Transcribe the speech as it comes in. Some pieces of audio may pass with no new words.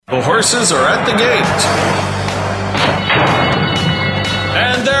The horses are at the gate.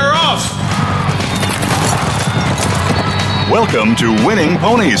 And they're off! Welcome to Winning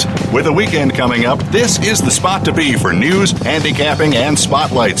Ponies. With a weekend coming up, this is the spot to be for news, handicapping, and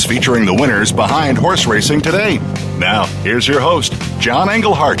spotlights featuring the winners behind horse racing today. Now, here's your host, John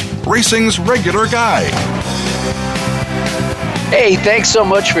Englehart, racing's regular guy. Hey, thanks so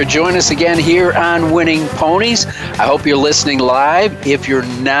much for joining us again here on Winning Ponies. I hope you're listening live. If you're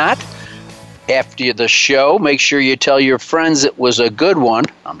not, after the show, make sure you tell your friends it was a good one.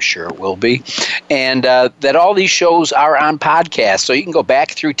 I'm sure it will be. And that all these shows are on podcast. So you can go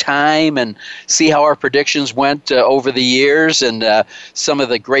back through time and see how our predictions went over the years and some of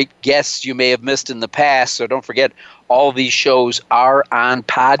the great guests you may have missed in the past. So don't forget, all these shows are on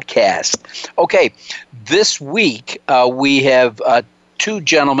podcast. Okay, this week we have two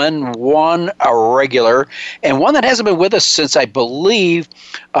gentlemen, one a regular, and one that hasn't been with us since, I believe,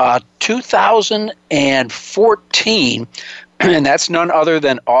 2014, and that's none other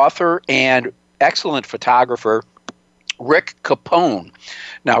than author and excellent photographer Rick Capone.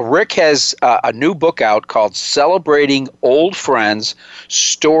 Now, Rick has a new book out called Celebrating Old Friends,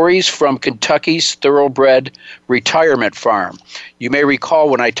 Stories from Kentucky's Thoroughbred Retirement Farm. You may recall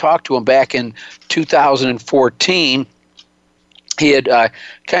when I talked to him back in 2014, he had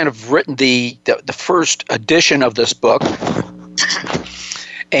kind of written the first edition of this book,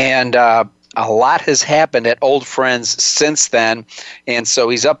 and a lot has happened at Old Friends since then, and so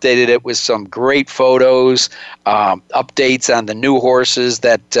he's updated it with some great photos, updates on the new horses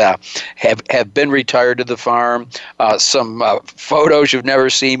that have been retired to the farm, some photos you've never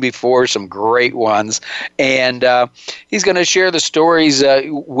seen before, some great ones, and he's going to share the stories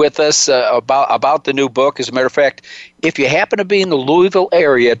with us about the new book. As a matter of fact, if you happen to be in the Louisville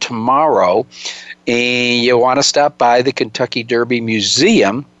area tomorrow and you want to stop by the Kentucky Derby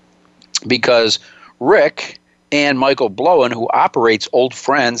Museum, because Rick and Michael Blowen, who operates Old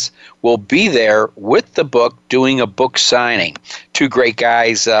Friends, will be there with the book doing a book signing. Two great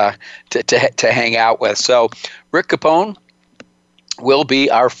guys to hang out with. So Rick Capone will be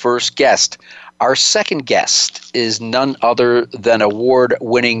our first guest. Our second guest is none other than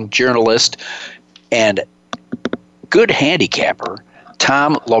award-winning journalist and good handicapper,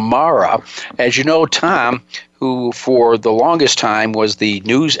 Tom LaMarra. As you know, Tom, who for the longest time was the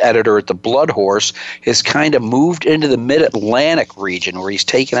news editor at the Blood Horse, has kind of moved into the Mid-Atlantic region where he's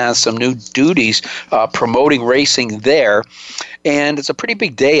taken on some new duties promoting racing there. And it's a pretty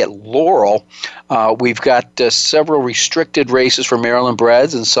big day at Laurel. We've got several restricted races for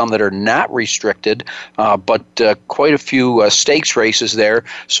Maryland-breds and some that are not restricted, but quite a few stakes races there.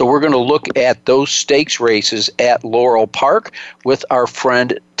 So we're going to look at those stakes races at Laurel Park with our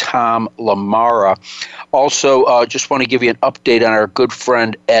friend Tom LaMarra. Also, just want to give you an update on our good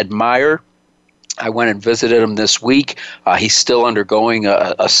friend Ed Meyer. I went and visited him this week. He's still undergoing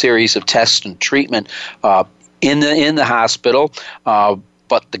a series of tests and treatment in the hospital.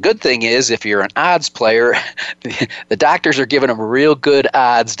 But the good thing is, if you're an odds player, the doctors are giving him real good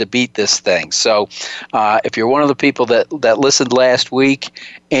odds to beat this thing. So if you're one of the people that listened last week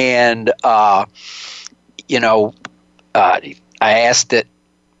and, I asked that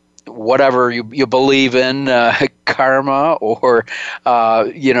whatever you believe in, karma or,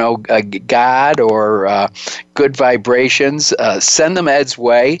 God or good vibrations, send them Ed's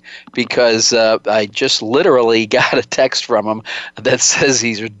way, because I just literally got a text from him that says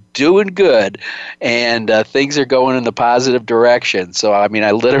he's doing good and things are going in the positive direction. So, I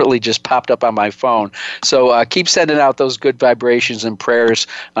literally just popped up on my phone. So keep sending out those good vibrations and prayers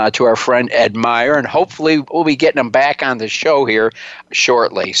to our friend Ed Meyer, and hopefully we'll be getting him back on the show here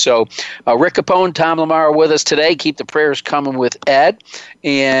shortly. So Rick Capone, Tom LaMarra with us today. Keep the prayers coming with Ed.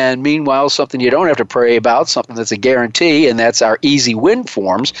 And meanwhile, something you don't have to pray about, something that's a guarantee, and that's our easy win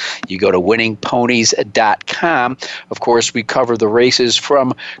forms. You go to winningponies.com. Of course, we cover the races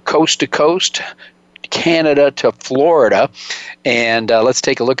from coast to coast, Canada to Florida. And let's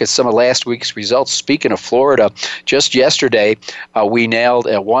take a look at some of last week's results. Speaking of Florida, just yesterday we nailed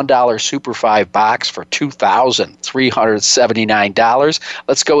a $1 Super 5 box for $2,379.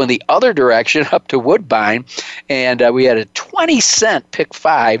 Let's go in the other direction up to Woodbine, and we had a 20-cent pick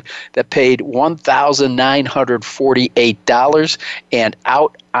 5 that paid $1,948. And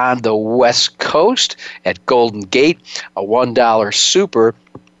out on the West Coast at Golden Gate, a $1 Super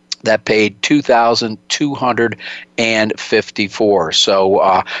that paid $2,254.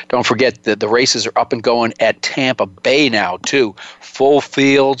 So don't forget that the races are up and going at Tampa Bay now, too. Full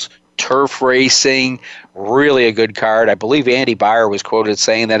fields, turf racing, Really a good card. I believe Andy Byer was quoted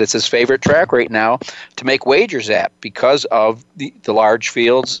saying that it's his favorite track right now to make wagers at because of the large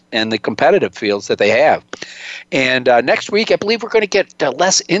fields and the competitive fields that they have. And next week, I believe we're going to get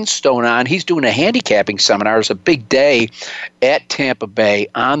Les Instone on. He's doing a handicapping seminar. It's a big day at Tampa Bay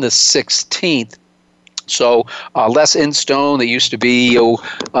on the 16th. So Les Instone, that used to be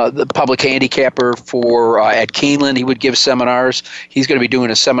the public handicapper for at Keeneland, he would give seminars. He's going to be doing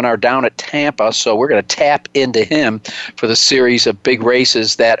a seminar down at Tampa, so we're going to tap into him for the series of big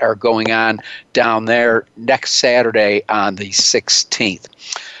races that are going on down there next Saturday on the 16th.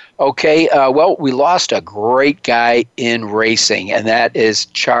 Okay, well, we lost a great guy in racing, and that is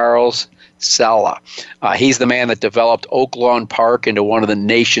Charles Sella. He's the man that developed Laurel Park into one of the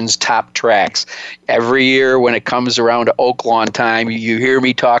nation's top tracks. Every year when it comes around to Laurel time, you hear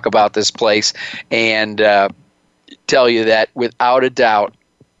me talk about this place and tell you that without a doubt,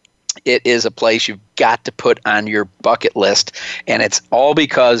 it is a place you've got to put on your bucket list. And it's all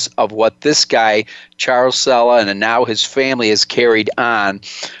because of what this guy, Charles Sella, and now his family has carried on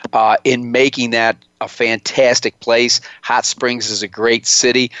in making that a fantastic place. Hot Springs is a great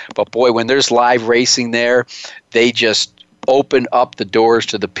city, but boy, when there's live racing there, they just open up the doors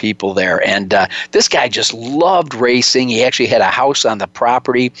to the people there. And this guy just loved racing. He actually had a house on the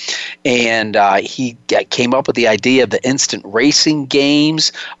property, and he came up with the idea of the instant racing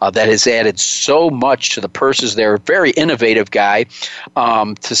games that has added so much to the purses there. Very innovative guy.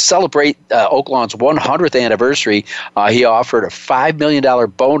 To celebrate Oaklawn's 100th anniversary, he offered a $5 million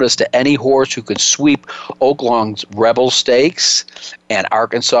bonus to any horse who could sweep Oaklawn's Rebel Stakes and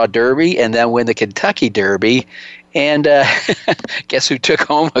Arkansas Derby and then win the Kentucky Derby. And guess who took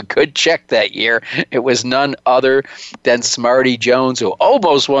home a good check that year? It was none other than Smarty Jones, who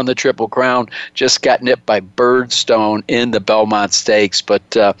almost won the Triple Crown, just got nipped by Birdstone in the Belmont Stakes. But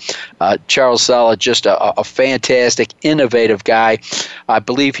Charles Sella, just a fantastic, innovative guy. I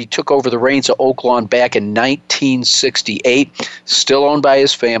believe he took over the reins of Oaklawn back in 1968, still owned by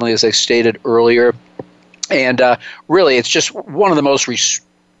his family, as I stated earlier. And really, it's just one of the most respected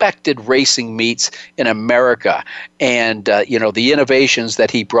racing meets in America. And, the innovations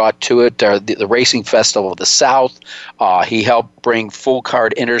that he brought to it are the Racing Festival of the South. He helped bring full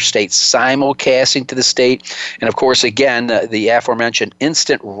card interstate simulcasting to the state. And, of course, again, the aforementioned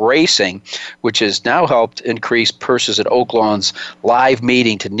instant racing, which has now helped increase purses at Oaklawn's live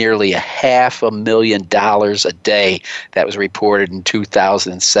meeting to nearly $500,000 a day. That was reported in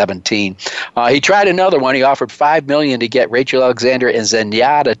 2017. He tried another one. He offered $5 million to get Rachel Alexander and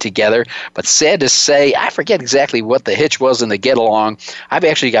Zenyatta together, but sad to say, I forget exactly what the hitch was in the get-along. I've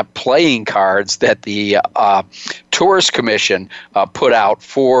actually got playing cards that the Tourist Commission put out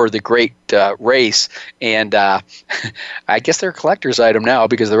for the great race, and I guess they're a collector's item now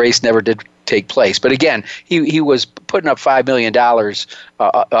because the race never did take place. But again, he was putting up $5 million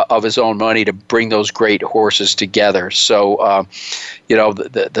of his own money to bring those great horses together. So,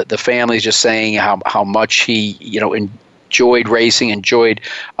 the family's just saying how much he, enjoyed racing, enjoyed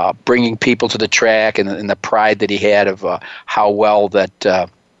bringing people to the track, and the pride that he had of how well that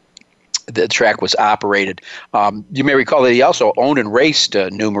the track was operated. You may recall that he also owned and raced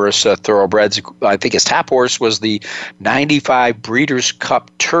numerous thoroughbreds. I think his top horse was the 95 Breeders'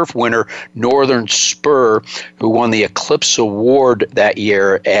 Cup Turf winner, Northern Spur, who won the Eclipse Award that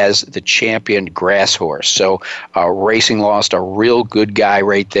year as the champion grass horse. So racing lost a real good guy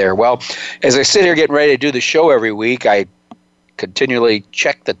right there. Well, as I sit here getting ready to do the show every week, I continually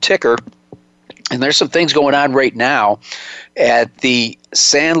check the ticker, and there's some things going on right now at the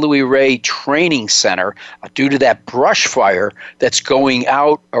San Luis Rey Training Center due to that brush fire that's going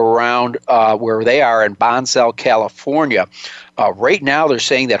out around where they are in Bonsall, California. Right now, they're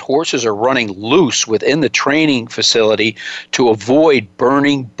saying that horses are running loose within the training facility to avoid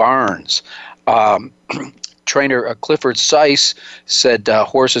burning barns. Trainer Clifford Seiss said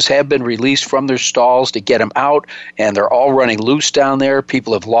horses have been released from their stalls to get them out, and they're all running loose down there.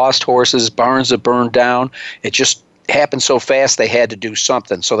 People have lost horses. Barns have burned down. It just happened so fast they had to do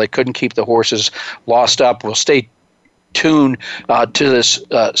something, so they couldn't keep the horses lost up. We'll stay tuned to this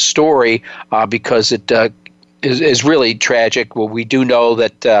story because it is really tragic. Well, we do know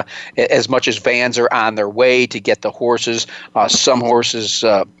that as much as vans are on their way to get the horses, some horses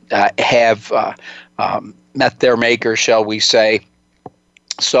have met their maker, shall we say.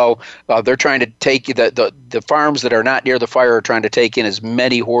 So they're trying to take the farms that are not near the fire are trying to take in as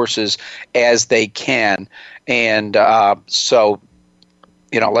many horses as they can. And so,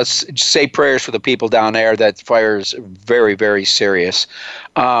 let's say prayers for the people down there. That fire is very, very serious.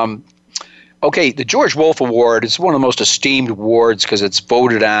 Okay, the George Wolfe Award is one of the most esteemed awards because it's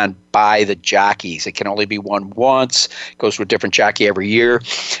voted on by the jockeys. It can only be won once. It goes to a different jockey every year.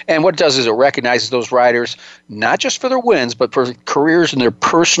 And what it does is it recognizes those riders not just for their wins, but for careers and their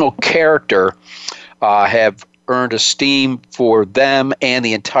personal character have earned esteem for them and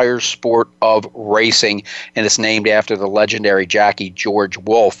the entire sport of racing, and it's named after the legendary jockey George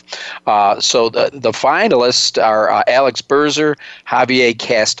Wolfe. So the finalists are Alex Berzer, Javier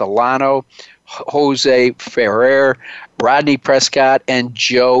Castellano, Jose Ferrer, Rodney Prescott, and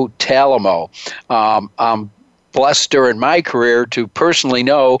Joe Talamo. I'm blessed during my career to personally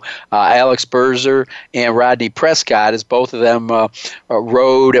know Alex Berzer and Rodney Prescott, as both of them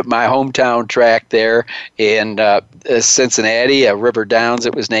rode at my hometown track there in Cincinnati, River Downs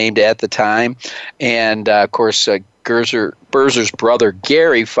it was named at the time. And, of course, Berzer's brother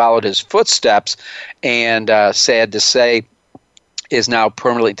Gary followed his footsteps, and sad to say, is now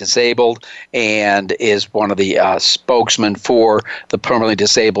permanently disabled and is one of the spokesmen for the Permanently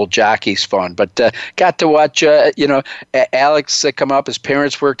Disabled Jockeys Fund. But got to watch, Alex come up. His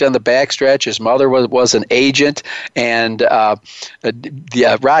parents worked on the backstretch. His mother was an agent. And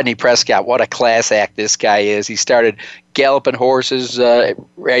Rodney Prescott, what a class act this guy is. He started galloping horses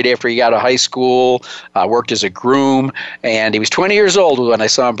right after he got out of high school, worked as a groom, and he was 20 years old when I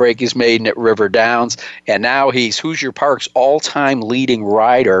saw him break his maiden at River Downs, and now he's Hoosier Park's all-time leading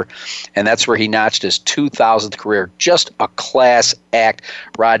rider, and that's where he notched his 2,000th career. Just a class act,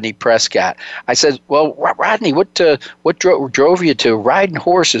 Rodney Prescott. I said, well, Rodney, what drove you to riding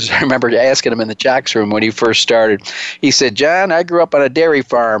horses? I remember asking him in the jocks room when he first started. He said, John, I grew up on a dairy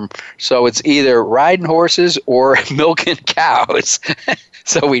farm, so it's either riding horses or milking cows.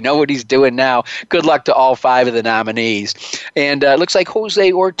 So we know what he's doing now. Good luck to all 5 of the nominees. And it looks like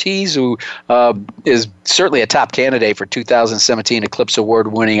Jose Ortiz, who is certainly a top candidate for 2017 Eclipse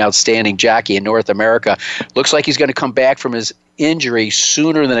Award-winning outstanding jockey in North America, looks like he's going to come back from his injury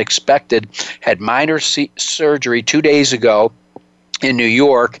sooner than expected. Had minor surgery 2 days ago in New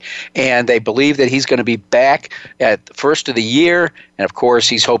York, and they believe that he's going to be back at the first of the year. And, of course,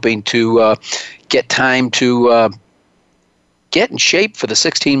 he's hoping to get time to get in shape for the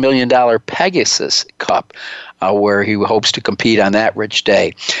 $16 million Pegasus Cup, where he hopes to compete on that rich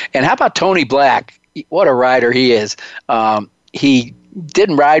day. And how about Tony Black? What a rider he is. He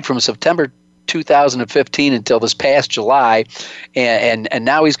didn't ride from September 2015 until this past July, and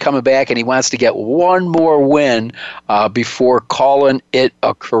now he's coming back, and he wants to get one more win before calling it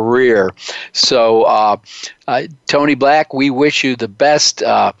a career. So, Tony Black, we wish you the best,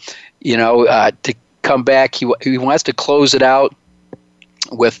 to come back. He wants to close it out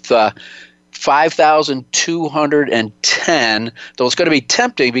with 5,210, though it's going to be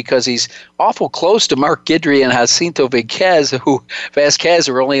tempting because he's awful close to Mark Guidry and Jacinto Vasquez, who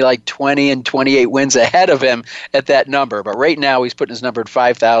are only like 20 and 28 wins ahead of him at that number. But right now he's putting his number at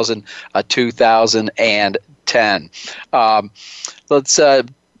 5,210. Let's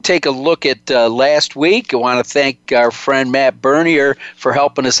take a look at last week. I want to thank our friend Matt Bernier for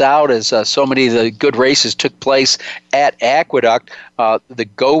helping us out as so many of the good races took place at Aqueduct. The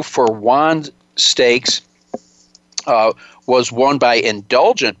Go for Wand Stakes was won by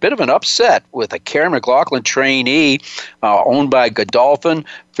Indulgent. Bit of an upset with a Karen McLaughlin trainee owned by Godolphin.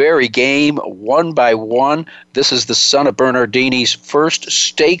 Very game, 1-1. This is the son of Bernardini's first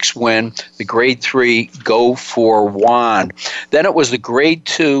stakes win, the Grade 3 Go for Wand. Then it was the Grade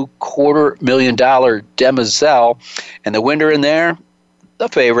 2 $250,000 Demoiselle. And the winner in there, the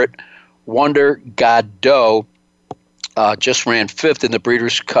favorite, Wonder Godot. Just ran 5th in the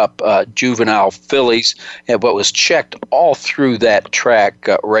Breeders' Cup Juvenile Fillies, and what was checked all through that track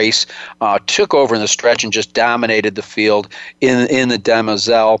race. Took over in the stretch and just dominated the field in the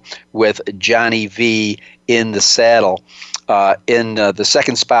Demoiselle with Johnny V in the saddle. In the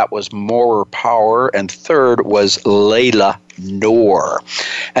second spot was Morer Power, and third was Layla Noor.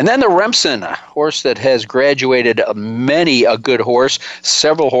 And then the Remsen, a horse that has graduated many a good horse,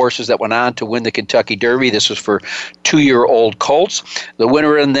 several horses that went on to win the Kentucky Derby. This was for 2-year-old colts. The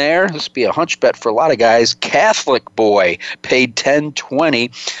winner in there, this would be a hunch bet for a lot of guys, Catholic Boy, paid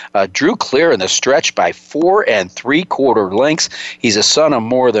 $10.20, drew clear in the stretch by 4 3/4 lengths. He's a son of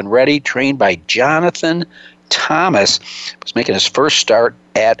More Than Ready, trained by Jonathan Thomas. Was making his first start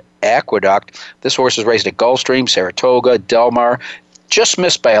at Aqueduct. This horse is raced at Gulfstream, Saratoga, Del Mar. Just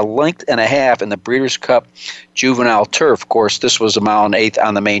missed by 1.5 lengths in the Breeders' Cup Juvenile Turf. Of course, this was a 1 1/8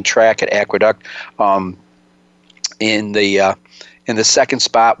 on the main track at Aqueduct. In the In the second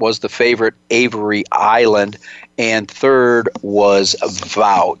spot was the favorite Avery Island, and third was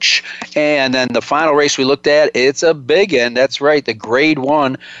Vouch. And then the final race we looked at, it's a big one. That's right, the Grade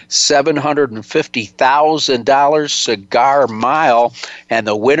 1, $750,000 Cigar Mile. And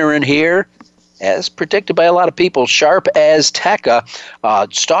the winner in here, as predicted by a lot of people, Sharp Azteca,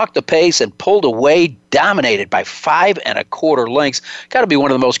 stalked the pace and pulled away, dominated by 5 1/4 lengths. Got to be one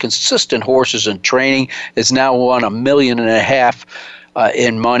of the most consistent horses in training. Has now won $1.5 million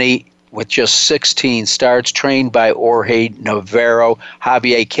in money with just 16 starts, trained by Jorge Navarro.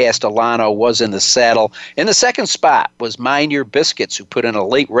 Javier Castellano was in the saddle. In the second spot was Mind Your Biscuits, who put in a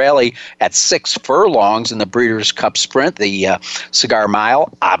late rally at 6 furlongs in the Breeders' Cup Sprint, the Cigar Mile,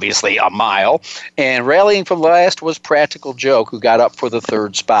 obviously a mile. And rallying from last was Practical Joke, who got up for the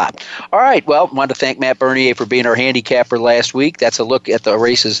third spot. All right, well, I wanted to thank Matt Bernier for being our handicapper last week. That's a look at the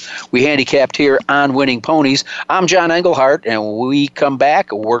races we handicapped here on Winning Ponies. I'm John Englehart, and when we come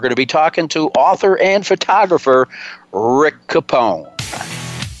back, we're going to be talking to author and photographer Rick Capone.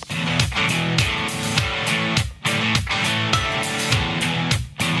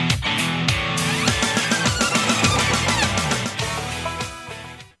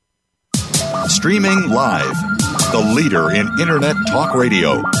 Streaming live, the leader in Internet talk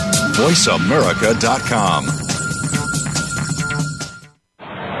radio, VoiceAmerica.com.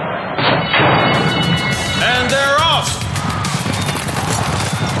 And they're off.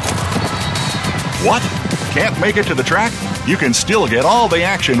 What? Can't make it to the track? You can still get all the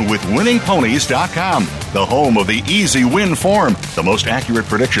action with winningponies.com, the home of the easy win form, the most accurate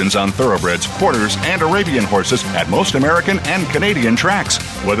predictions on thoroughbreds, quarters, and Arabian horses at most American and Canadian tracks.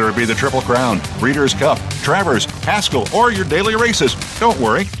 Whether it be the Triple Crown, Breeders' Cup, Travers, Haskell, or your daily races, don't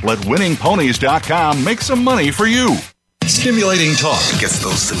worry, let winningponies.com make some money for you. Stimulating talk. It gets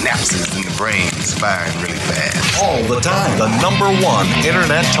those synapses in the brain firing really fast. All the time. The #1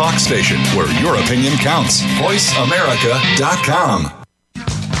 Internet talk station where your opinion counts. VoiceAmerica.com.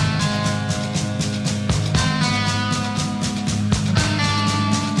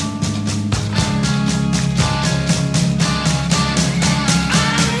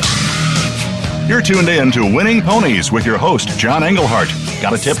 You're tuned in to Winning Ponies with your host, John Englehart.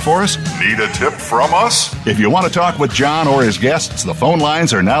 Got a tip for us? Need a tip from us? If you want to talk with John or his guests, the phone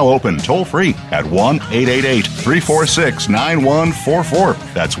lines are now open toll-free at 1-888-346-9144.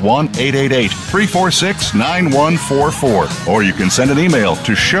 That's 1-888-346-9144. Or you can send an email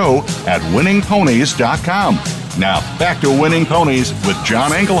to show@winningponies.com. Now, back to Winning Ponies with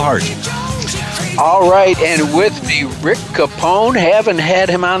John Englehart. All right, and with me, Rick Capone. Haven't had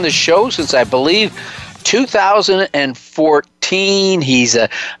him on the show since, I believe, 2014. He's a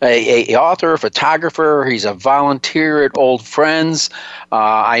author, a photographer. He's a volunteer at Old Friends.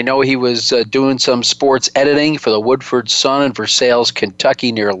 I know he was doing some sports editing for the Woodford Sun in Versailles,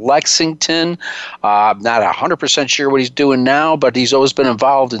 Kentucky, near Lexington. Not 100% sure what he's doing now, but he's always been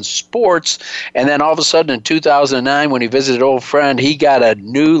involved in sports. And then all of a sudden in 2009, when he visited Old Friend, he got a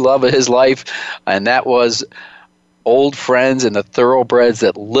new love of his life, and that was Old Friends and the thoroughbreds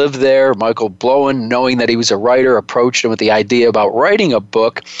that live there. Michael Blowen, knowing that he was a writer, approached him with the idea about writing a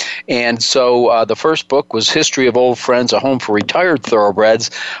book. And so the first book was History of Old Friends, a home for retired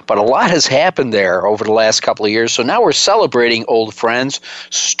thoroughbreds. But a lot has happened there over the last couple of years. So now we're celebrating Old Friends,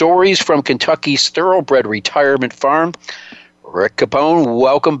 stories from Kentucky's thoroughbred retirement farm. Rick Capone,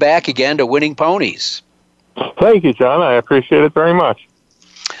 welcome back again to Winning Ponies. Thank you, John. I appreciate it very much.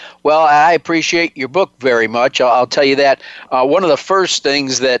 Well, I appreciate your book very much. I'll tell you that. One of the first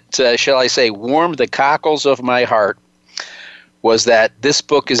things that, shall I say, warmed the cockles of my heart was that this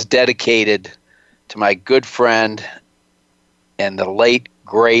book is dedicated to my good friend and the late,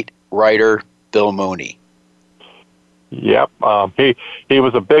 great writer, Bill Mooney. Yep. He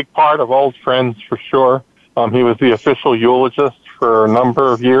was a big part of Old Friends for sure. He was the official eulogist for a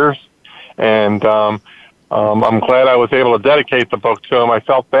number of years, and I'm glad I was able to dedicate the book to him. I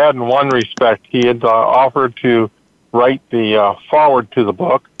felt bad in one respect. He had offered to write the foreword to the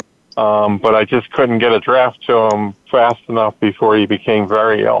book, but I just couldn't get a draft to him fast enough before he became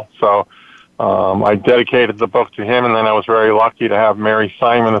very ill. So I dedicated the book to him, and then I was very lucky to have Mary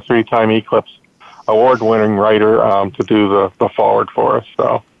Simon, a 3-time Eclipse award-winning writer, to do the foreword for us.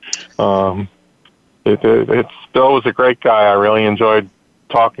 So Bill was a great guy. I really enjoyed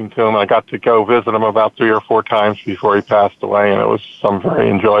talking to him. I got to go visit him about 3 or 4 times before he passed away, and it was some very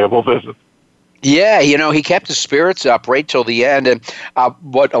enjoyable visit. Yeah, he kept his spirits up right till the end. And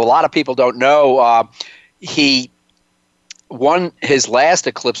what a lot of people don't know, he won his last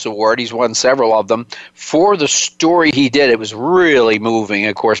Eclipse Award. He's won several of them for the story he did. It was really moving.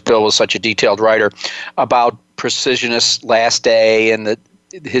 Of course, Bill was such a detailed writer about Precisionist's last day and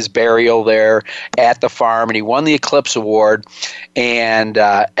his burial there at the farm, and he won the Eclipse Award. And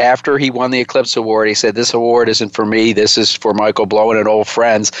after he won the Eclipse Award, he said, "This award isn't for me. This is for Michael Blowen and old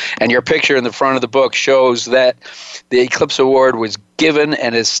friends." And your picture in the front of the book shows that the Eclipse Award was given,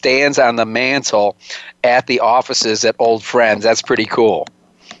 and it stands on the mantle at the offices at Old Friends. That's pretty cool.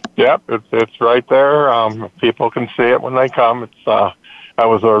 Yep, it's right there. People can see it when they come. That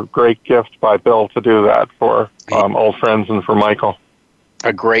was a great gift by Bill to do that for Old Friends and for Michael.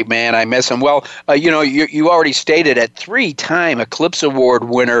 A great man. I miss him. Well, you already stated it. 3-time Eclipse Award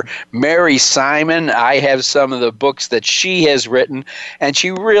winner Mary Simon. I have some of the books that she has written, and she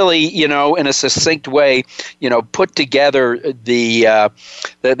really, in a succinct way, put together the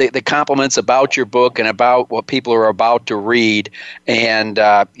compliments about your book and about what people are about to read, and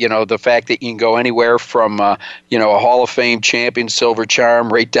the fact that you can go anywhere from a Hall of Fame champion Silver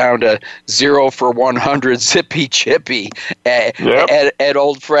Charm right down to 0 for 100 Zippy Chippy at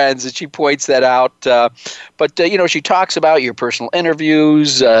Old Friends, and she points that out. But she talks about your personal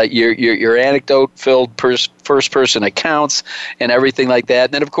interviews, your anecdote-filled first-person accounts, and everything like that.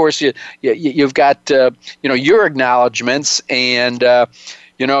 And then, of course, you've got your acknowledgments, and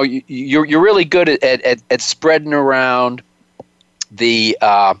you're really good at spreading around the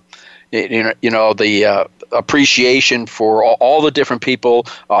appreciation for all the different people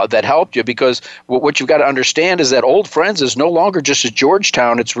that helped you, because what you've got to understand is that Old Friends is no longer just at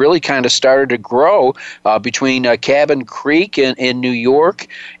Georgetown. It's really kind of started to grow between Cabin Creek in New York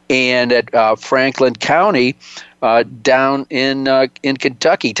and at Franklin County down in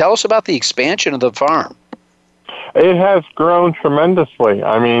Kentucky. Tell us about the expansion of the farm. It has grown tremendously.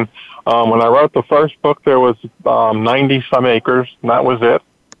 I mean, when I wrote the first book, there was 90-some acres, and that was it.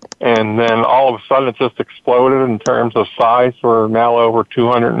 And then all of a sudden it just exploded in terms of size. We're now over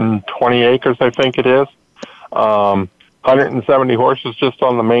 220 acres, I think it is. 170 horses just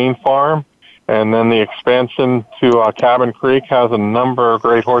on the main farm. And then the expansion to Cabin Creek has a number of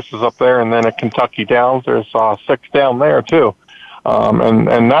great horses up there. And then at Kentucky Downs, there's 6 down there, too.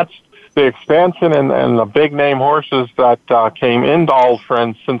 And that's the expansion and the big-name horses that came into Old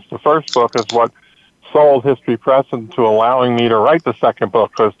Friends since the first book is what sold History Press into allowing me to write the second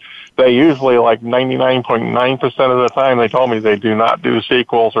book, because they usually, like 99.9% of the time, they told me they do not do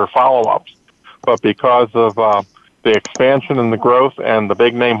sequels or follow-ups. But because of the expansion and the growth and the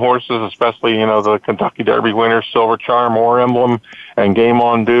big-name horses, especially, the Kentucky Derby winners, Silver Charm, War Emblem, and Game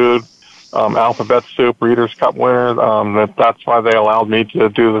On Dude, Alphabet Soup, Breeders' Cup winner, that's why they allowed me to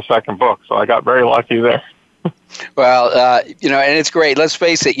do the second book. So I got very lucky there. Well, and it's great. Let's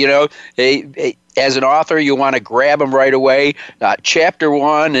face it, as an author, you want to grab them right away. Chapter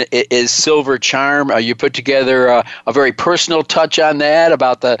 1 is Silver Charm. You put together a very personal touch on that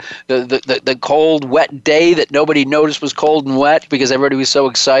about the cold, wet day that nobody noticed was cold and wet because everybody was so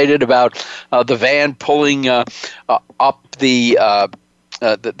excited about the van pulling up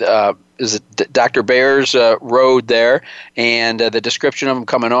is it Dr. Bear's road there, and the description of him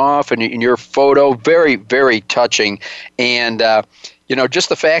coming off, and your photo, very, very touching. And, just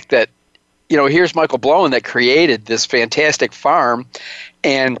the fact that, here's Michael Blowen that created this fantastic farm,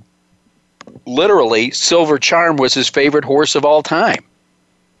 and literally Silver Charm was his favorite horse of all time.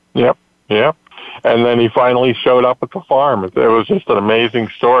 Yep. And then he finally showed up at the farm. It was just an amazing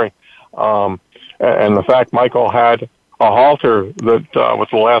story. And the fact Michael had a halter that was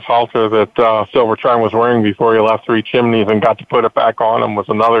the last halter that Silver Charm was wearing before he left Three Chimneys, and got to put it back on him was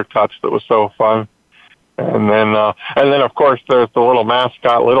another touch that was so fun. And then of course there's the little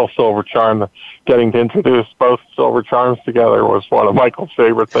mascot, Little Silver Charm. Getting to introduce both Silver Charms together was one of Michael's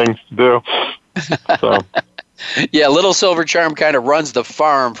favorite things to do. So. Yeah, Little Silver Charm kind of runs the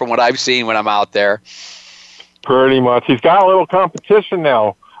farm from what I've seen when I'm out there. Pretty much. He's got a little competition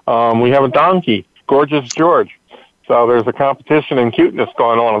now. We have a donkey, Gorgeous George. So there's a competition in cuteness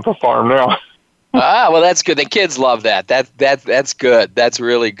going on at the farm now. Well, that's good. The kids love that. That's good. That's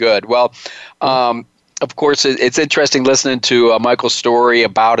really good. Well, of course, it's interesting listening to Michael's story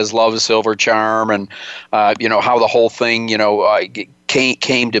about his love of Silver Charm and, how the whole thing,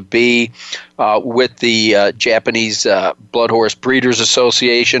 came to be with the Japanese Blood Horse Breeders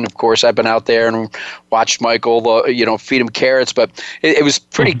Association. Of course, I've been out there and watched Michael, feed him carrots. But it was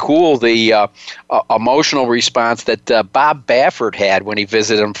pretty cool, the emotional response that Bob Baffert had when he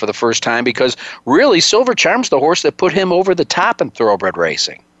visited him for the first time, because really Silver Charm's the horse that put him over the top in thoroughbred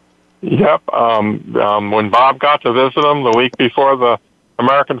racing. Yep. When Bob got to visit him the week before the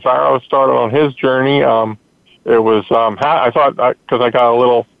American Pharaoh started on his journey, it was, I thought, because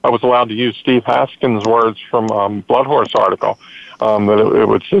I was allowed to use Steve Haskins' words from Blood Horse article, that it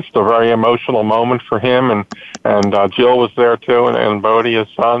was just a very emotional moment for him, and Jill was there too, and Bodie, his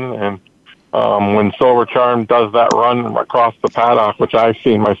son, and when Silver Charm does that run across the paddock, which I've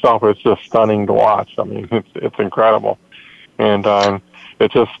seen myself, it's just stunning to watch. I mean, it's incredible. And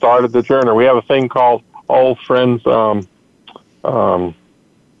it just started the journey. We have a thing called Old Friends, good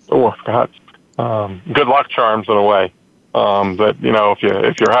luck charms in a way. That, you know,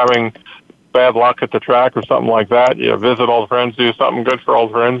 if you're having bad luck at the track or something like that, you visit old friends, do something good for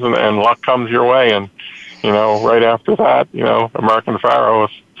old friends, and luck comes your way. And, you know, right after that, you know, American Pharaoh,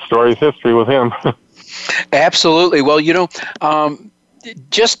 story's history with him. Absolutely. Well, you know,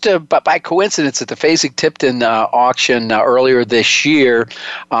 just by coincidence at the Fasig-Tipton auction earlier this year,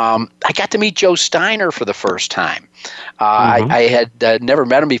 I got to meet Joe Steiner for the first time. I had never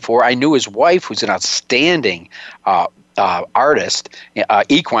met him before. I knew his wife, who's an outstanding artist,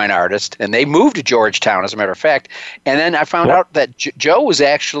 equine artist, and they moved to Georgetown, as a matter of fact. And then I found out that Joe was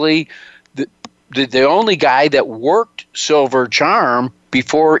actually the only guy that worked Silver Charm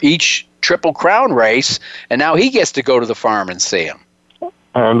before each Triple Crown race, and now he gets to go to the farm and see him.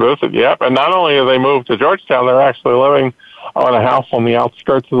 And visit, yep. And not only have they moved to Georgetown, they're actually living on a house on the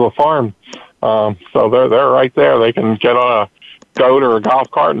outskirts of the farm. So they're right there. They can get on a goat or a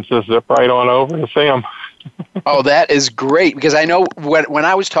golf cart and just zip right on over to see them. Oh, that is great, because I know when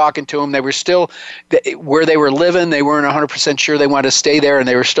I was talking to them, they were still where they were living. They weren't 100% sure they wanted to stay there, and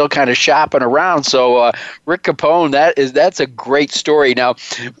they were still kind of shopping around. So Rick Capone, that's a great story. Now,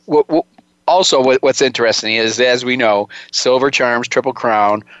 also what's interesting is, as we know, Silver Charm's Triple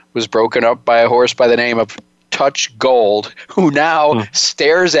Crown was broken up by a horse by the name of Touch Gold, who now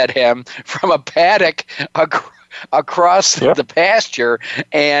stares at him from a paddock across the pasture.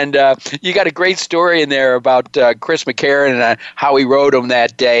 And you got a great story in there about Chris McCarron and how he rode him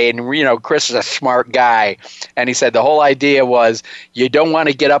that day. And, you know, Chris is a smart guy. And he said the whole idea was you don't want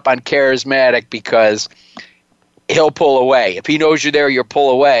to get up on Charismatic because he'll pull away. If he knows you're there, you'll pull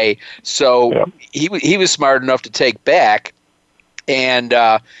away. So he was smart enough to take back and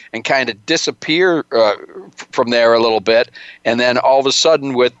kind of disappear from there a little bit, and then all of a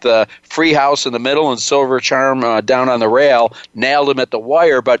sudden, with Free House in the middle and Silver Charm down on the rail, nailed him at the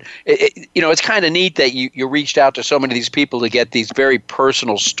wire. But you know, it's kind of neat that you reached out to so many of these people to get these very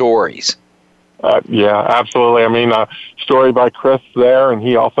personal stories. Yeah, absolutely. I mean, story by Chris there, and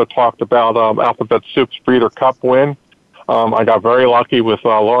he also talked about Alphabet Soup's Breeder Cup win. I got very lucky with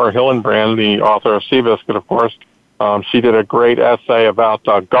Laura Hillenbrand, the author of Seabiscuit, of course. She did a great essay about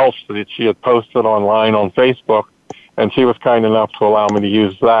gulfs that she had posted online on Facebook, and she was kind enough to allow me to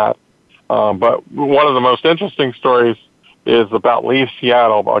use that. But one of the most interesting stories is about Leave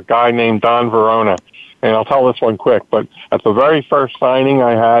Seattle, a guy named Don Verona. And I'll tell this one quick, but at the very first signing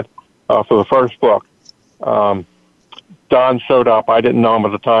I had for the first book, Don showed up. I didn't know him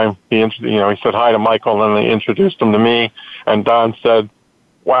at the time. He said hi to Michael, and then they introduced him to me, and Don said,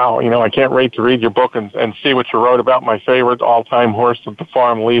 wow, you know, I can't wait to read your book and see what you wrote about my favorite all-time horse at the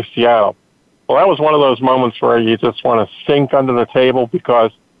farm, Leave Seattle. Well, that was one of those moments where you just want to sink under the table,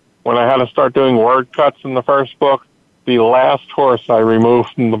 because when I had to start doing word cuts in the first book, the last horse I removed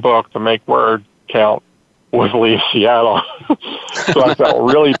from the book to make word count was Leave Seattle. So I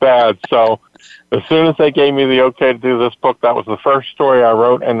felt really bad. So as soon as they gave me the okay to do this book, that was the first story I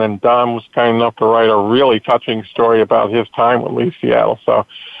wrote, and then Don was kind enough to write a really touching story about his time with Leave Seattle. So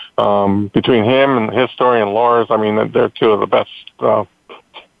between him and his story and Laura's, I mean, they're two of the best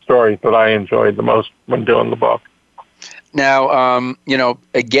stories that I enjoyed the most when doing the book. Now, you know,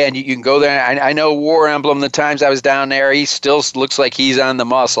 again, you can go there. I know War Emblem, the times I was down there, he still looks like he's on the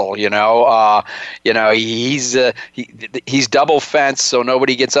muscle, you know. He's double fenced, so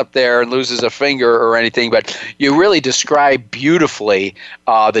nobody gets up there and loses a finger or anything. But you really describe beautifully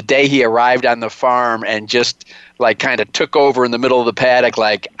the day he arrived on the farm and just, like, kind of took over in the middle of the paddock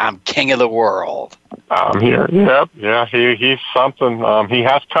like, I'm king of the world. I'm here. Yep. Yeah, he's something. He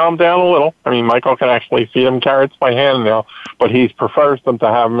has calmed down a little. I mean, Michael can actually feed him carrots by hand now, but he prefers them to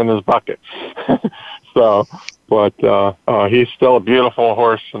have them in his bucket. So, but he's still a beautiful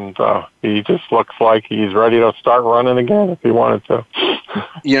horse, and he just looks like he's ready to start running again if he wanted to.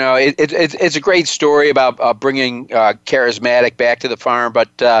 You know, it's a great story about bringing Charismatic back to the farm, but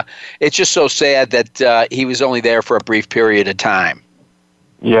it's just so sad that he was only there for a brief period of time.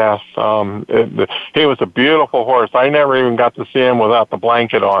 Yes, he was a beautiful horse. I never even got to see him without the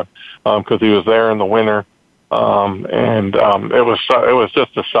blanket on, because he was there in the winter, and it was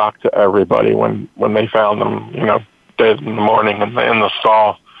just a shock to everybody when they found him, you know, dead in the morning in the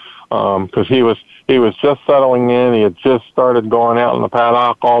stall, because he was he was just settling in. He had just started going out in the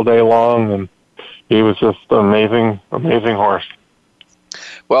paddock all day long, and he was just an amazing horse.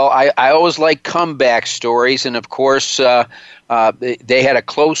 Well, I always like comeback stories, and of course, they had a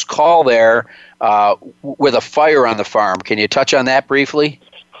close call there with a fire on the farm. Can you touch on that briefly?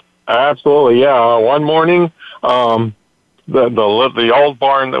 Absolutely, yeah. One morning, the old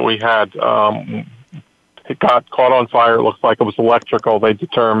barn that we had, it got caught on fire. It looks like it was electrical, they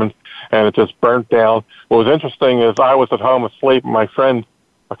determined, and it just burnt down. What was interesting is I was at home asleep, and my friend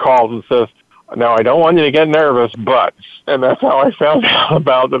called and says, "Now, I don't want you to get nervous, but," and that's how I found out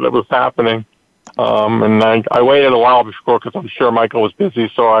about it was happening. And I waited a while before, because I'm sure Michael was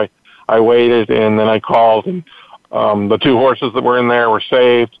busy, so I waited, and then I called, and the two horses that were in there were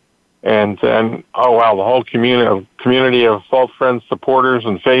saved. And oh wow, the whole community of Old Friends supporters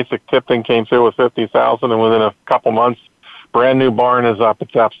and Basic Tipton came through with 50,000, and within a couple months, brand new barn is up.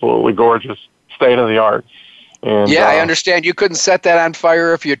 It's absolutely gorgeous, state of the art. And, yeah, I understand you couldn't set that on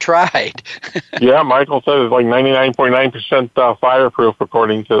fire if you tried. Yeah, Michael said it's like 99.9% fireproof,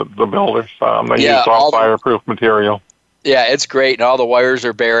 according to the builders. They used all fireproof material. Yeah, it's great, and all the wires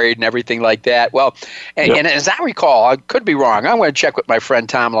are buried and everything like that. Well, and as I recall, I could be wrong. I'm going to check with my friend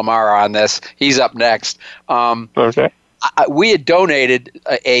Tom LaMarra on this. He's up next. Okay. We had donated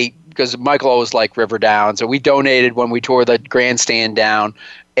because Michael always liked River Downs, and we donated when we tore the grandstand down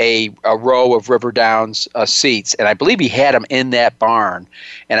a row of River Downs seats, and I believe he had them in that barn.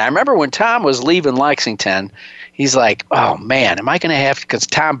 And I remember when Tom was leaving Lexington, he's like, "Oh man, am I going to have to?" Because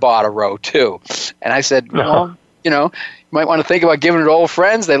Tom bought a row too, and I said, "Well, you might want to think about giving it to old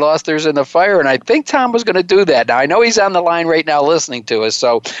friends. They lost theirs in the fire." And I think Tom was going to do that. Now, I know he's on the line right now listening to us,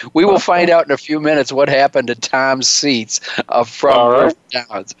 so we will find out in a few minutes what happened to Tom's seats from River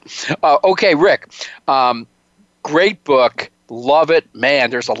Downs. Okay, Rick, great book. Love it. Man,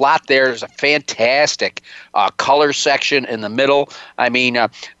 there's a lot there. There's a fantastic color section in the middle. I mean,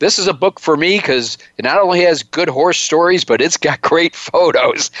 this is a book for me because it not only has good horse stories, but it's got great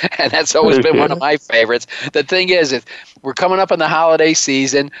photos, and that's always been one of my favorites. The thing is, we're coming up on the holiday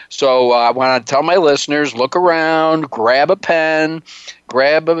season, so I want to tell my listeners, look around, grab a pen,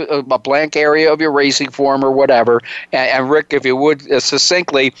 grab a blank area of your racing form or whatever, and Rick, if you would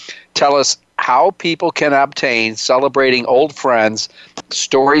succinctly tell us how people can obtain Celebrating Old Friends,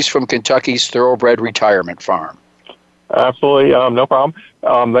 Stories from Kentucky's Thoroughbred Retirement Farm. Absolutely, no problem.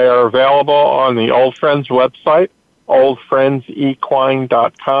 They are available on the Old Friends website,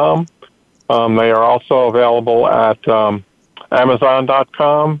 oldfriendsequine.com. They are also available at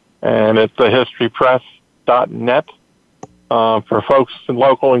Amazon.com and at thehistorypress.net. For folks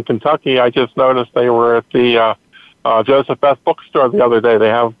local in Kentucky, I just noticed they were at the Joseph Beth bookstore the other day. They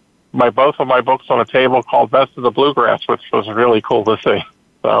have both of my books on a table called Best of the Bluegrass, which was really cool to see.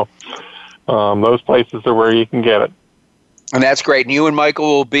 So those places are where you can get it. And that's great. And you and Michael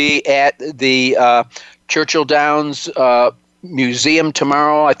will be at the Churchill Downs Museum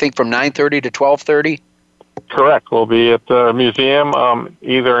tomorrow, I think from 9:30 to 12:30? Correct. We'll be at the museum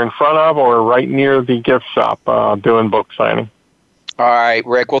either in front of or right near the gift shop doing book signing. All right,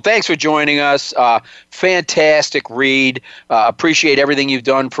 Rick. Well, thanks for joining us. Fantastic read. Appreciate everything you've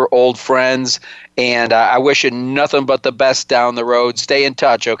done for Old Friends, and I wish you nothing but the best down the road. Stay in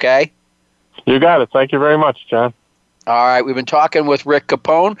touch, okay? You got it. Thank you very much, John. All right, we've been talking with Rick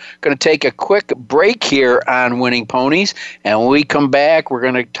Capone. Going to take a quick break here on Winning Ponies, and when we come back, we're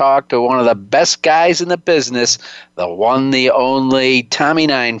going to talk to one of the best guys in the business, the one, the only, Tommy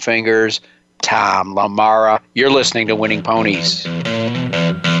Nine Fingers, Tom LaMarra. You're listening to Winning Ponies.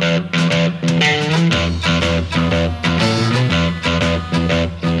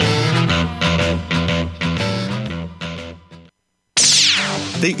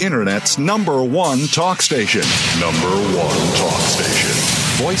 The Internet's #1 talk station. #1 talk station.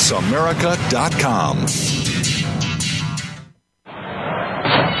 VoiceAmerica.com.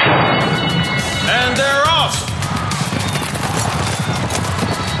 And they're off.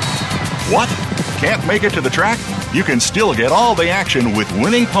 What? Can't make it to the track? You can still get all the action with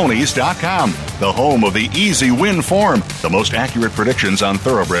WinningPonies.com, the home of the easy win form, the most accurate predictions on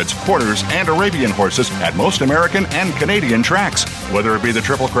thoroughbreds, quarters, and Arabian horses at most American and Canadian tracks. Whether it be the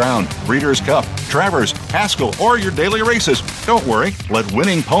Triple Crown, Breeders' Cup, Travers, Haskell, or your daily races, don't worry, let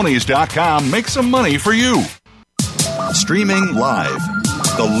WinningPonies.com make some money for you. Streaming live,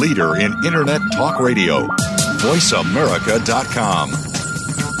 the leader in Internet talk radio, VoiceAmerica.com.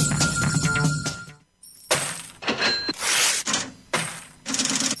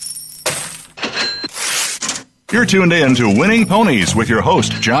 You're tuned in to Winning Ponies with your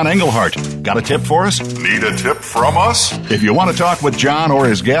host, John Englehart. Got a tip for us? Need a tip from us? If you want to talk with John or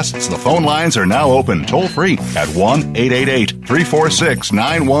his guests, the phone lines are now open toll-free at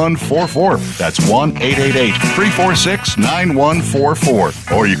 1-888-346-9144. That's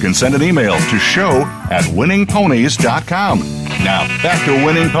 1-888-346-9144. Or you can send an email to show@winningponies.com. Now, back to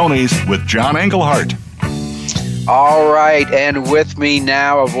Winning Ponies with John Englehart. All right, and with me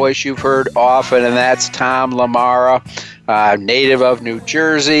now, a voice you've heard often, and that's Tom LaMarra, native of New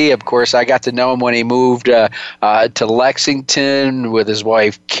Jersey. Of course, I got to know him when he moved to Lexington with his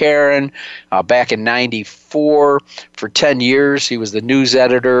wife, Karen, back in '94. For 10 years, he was the news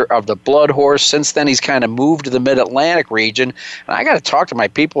editor of the Blood Horse. Since then, he's kind of moved to the Mid-Atlantic region. And I got to talk to my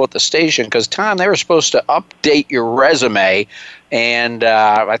people at the station because, Tom, they were supposed to update your resume. And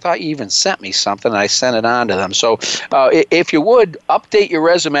I thought you even sent me something, and I sent it on to them. So if you would, update your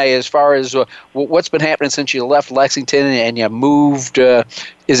resume as far as what's been happening since you left Lexington and you moved,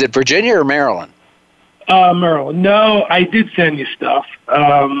 is it Virginia or Maryland? Maryland. No, I did send you stuff.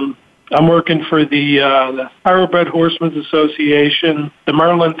 I'm working for the Thoroughbred Horsemen's Association, the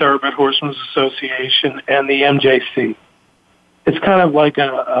Maryland Thoroughbred Horsemen's Association, and the MJC. It's kind of like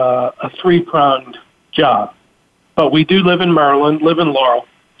a three-pronged job. But we do live in Maryland, live in Laurel.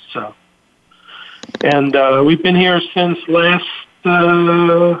 So, and we've been here since right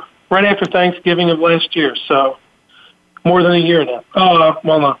after Thanksgiving of last year. So, more than a year now.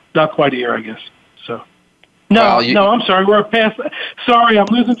 Well, no, not quite a year, I guess. So, no, I'm sorry. We're past. Sorry, I'm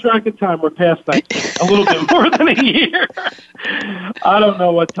losing track of time. We're past that. A little bit more than a year. I don't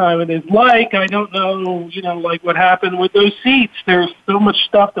know what time it is. I don't know, like what happened with those seats. There's so much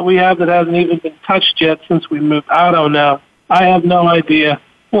stuff that we have that hasn't even been touched yet since we moved. I don't know. I have no idea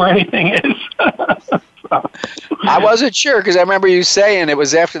where anything is. I wasn't sure because I remember you saying it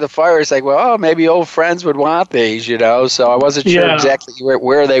was after the fire. It's like, well, maybe old friends would want these, So I wasn't sure exactly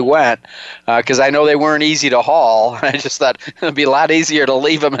where they went because I know they weren't easy to haul. I just thought it would be a lot easier to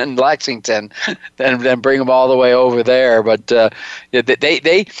leave them in Lexington than bring them all the way over there. But I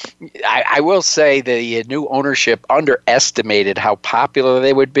will say the new ownership underestimated how popular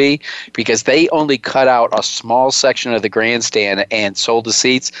they would be because they only cut out a small section of the grandstand and sold the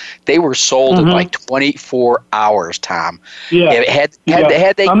seats. They were sold in like 24 hours, Tom. Yeah.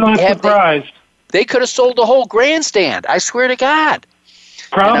 I'm not surprised. They could have sold the whole grandstand. I swear to God.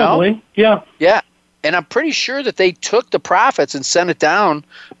 Probably. Yeah. Yeah. And I'm pretty sure that they took the profits and sent it down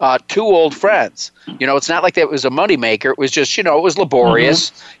to old friends. It's not like that was a moneymaker. It was just, it was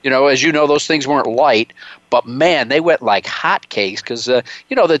laborious. As you know, those things weren't light. But, man, they went like hotcakes because, the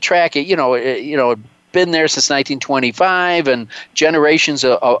track, been there since 1925, and generations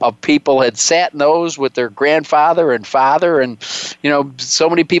of people had sat in those with their grandfather and father, and so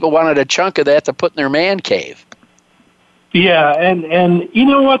many people wanted a chunk of that to put in their man cave. Yeah, and you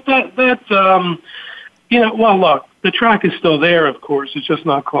know what? Well, look, the track is still there. Of course, it's just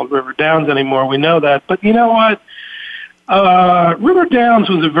not called River Downs anymore. We know that, but you know what? River Downs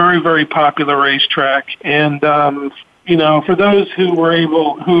was a very, very popular racetrack, and for those who were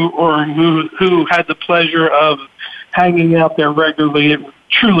who had the pleasure of hanging out there regularly, it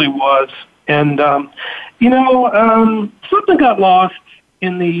truly was. And, something got lost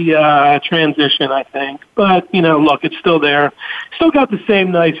in the transition, I think. But, look, it's still there. Still got the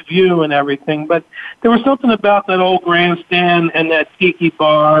same nice view and everything. But there was something about that old grandstand and that tiki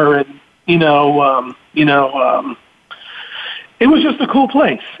bar and, it was just a cool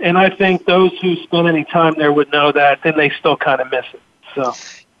place, and I think those who spent any time there would know that, and they still kind of miss it. So,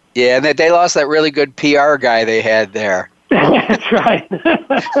 yeah, and they lost that really good PR guy they had there. That's right.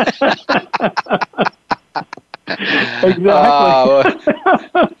 Exactly.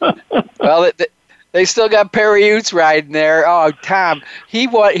 Well, they still got Perry Utes riding there. Oh, Tom, he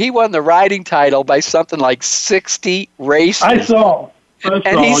won the riding title by something like 60 races. I saw.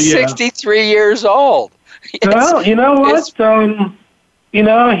 And he's 63 years old. Well, you know what?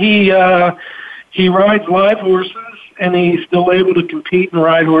 He rides live horses, and he's still able to compete and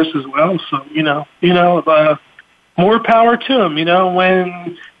ride horses as well. So, more power to him.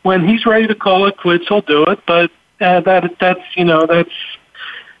 When he's ready to call it quits, he'll do it. But that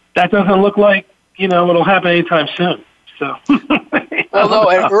doesn't look like it'll happen anytime soon. So. Well, no,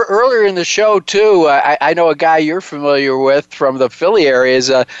 and earlier in the show, too, I know a guy you're familiar with from the Philly area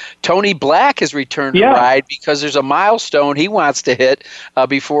is Tony Black has returned to ride because there's a milestone he wants to hit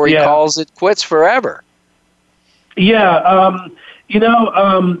before he calls it quits forever. Yeah.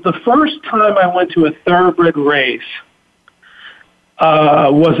 The first time I went to a thoroughbred race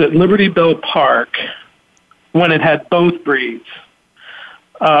was at Liberty Bell Park when it had both breeds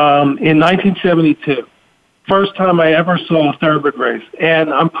in 1972. first time I ever saw a thoroughbred race,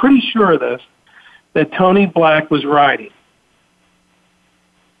 and I'm pretty sure of this, that Tony Black was riding.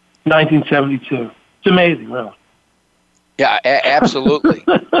 1972. It's amazing, really. Yeah, absolutely.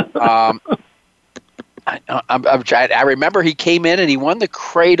 I'm trying. I remember he came in and he won the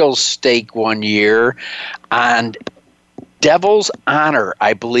Cradle Stake one year on Devil's Honor,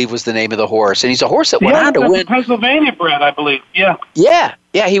 I believe was the name of the horse. And he's a horse that went on to win. Pennsylvania bred, I believe. Yeah.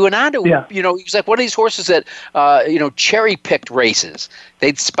 Yeah, he went on to, he was like one of these horses that, cherry-picked races.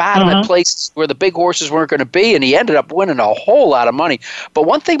 They'd spot him at places where the big horses weren't going to be, and he ended up winning a whole lot of money. But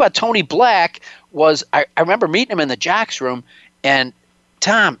one thing about Tony Black was I remember meeting him in the jocks room, and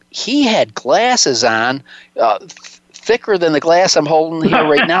Tom, he had glasses on, thicker than the glass I'm holding here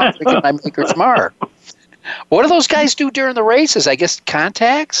right now, drinking my Maker's Mark. What do those guys do during the races? I guess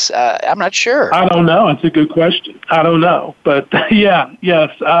contacts? I'm not sure. I don't know. It's a good question. I don't know. But, yes.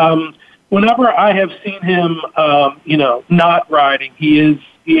 Whenever I have seen him, not riding, he is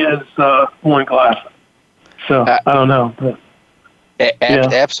wearing glasses. So, I don't know. But,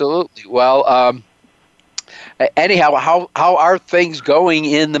 absolutely. Well, anyhow, how are things going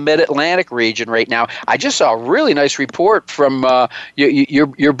in the Mid-Atlantic region right now? I just saw a really nice report from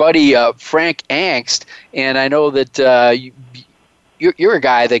your buddy Frank Angst, and I know that you're a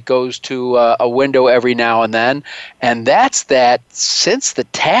guy that goes to a window every now and then, and that's that since the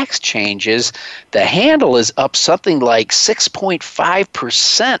tax changes, the handle is up something like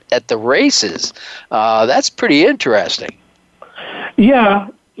 6.5% at the races. That's pretty interesting. Yeah,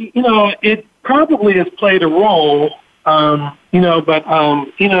 it probably has played a role, but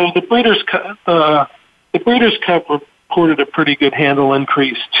the Breeders' Cup reported a pretty good handle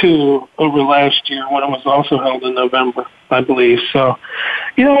increase too over last year when it was also held in November, I believe. So,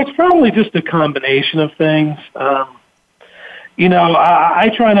 it's probably just a combination of things. I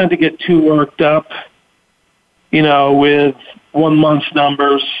try not to get too worked up, with 1 month's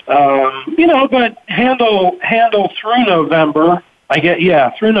numbers, but handle through November.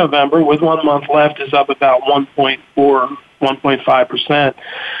 Through November, with 1 month left, is up about 1.5%.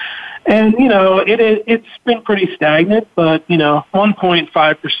 And, it's been pretty stagnant, but,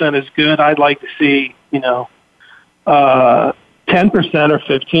 1.5% is good. I'd like to see, 10% or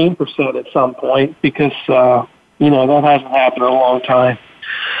 15% at some point because, that hasn't happened in a long time.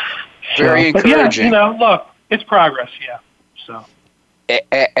 Very encouraging. But look, it's progress, So.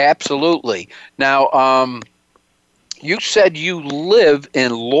 Absolutely. Now, you said you live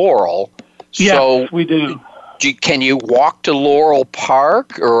in Laurel. So yes, we do. Can you walk to Laurel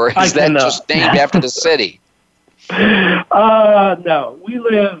Park, or is that just named after the city? No. We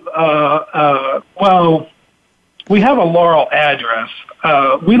live, we have a Laurel address.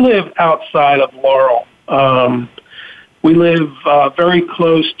 We live outside of Laurel. We live very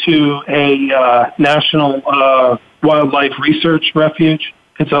close to a national wildlife research refuge.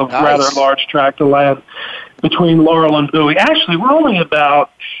 It's a rather large tract of land between Laurel and Bowie. Actually, we're only about,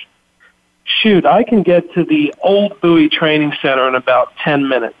 I can get to the old Bowie Training Center in about 10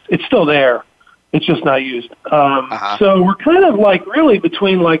 minutes. It's still there. It's just not used. So we're kind of really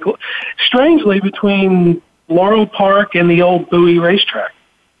between Laurel Park and the old Bowie racetrack.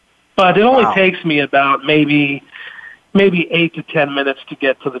 But it only takes me about maybe 8 to 10 minutes to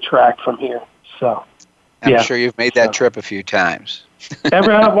get to the track from here. So I'm sure you've made that trip a few times.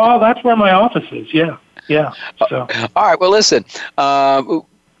 Well, that's where my office is. Yeah. So. All right. Well, listen.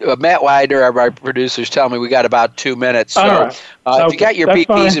 Matt Widener, our producers, tell me we got about 2 minutes. So, if you got your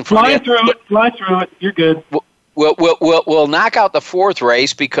BPs in front of you, fly through it. You're good. We'll knock out the fourth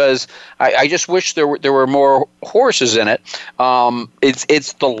race because I just wish there were more horses in it.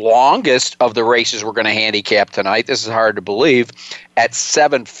 It's the longest of the races we're going to handicap tonight. This is hard to believe. At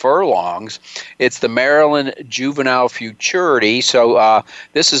 7 furlongs, it's the Maryland Juvenile Futurity. So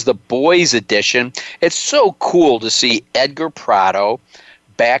this is the boys' edition. It's so cool to see Edgar Prado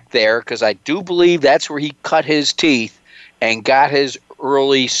back there because I do believe that's where he cut his teeth and got his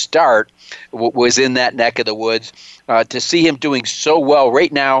early start, was in that neck of the woods. To see him doing so well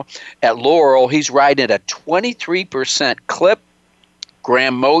right now at Laurel, he's riding at a 23% clip.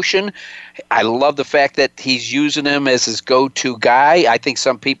 Graham Motion, I love the fact that he's using him as his go-to guy. I think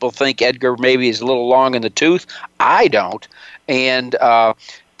some people think Edgar maybe is a little long in the tooth. I don't. And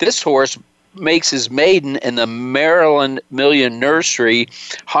this horse makes his maiden in the Maryland Million Nursery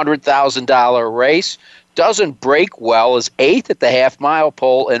 $100,000 race. Doesn't break well, is 8th at the half-mile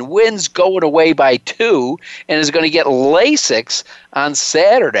pole, and wins going away by 2, and is going to get Lasix on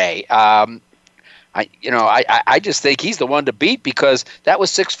Saturday. I just think he's the one to beat because that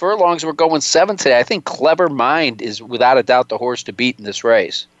was 6 furlongs. We're going 7 today. I think Clever Mind is without a doubt the horse to beat in this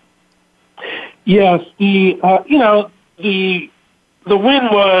race. Yes, the win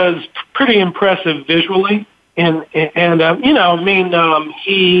was pretty impressive visually, and he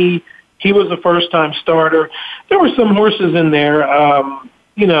was a first-time starter. There were some horses in there,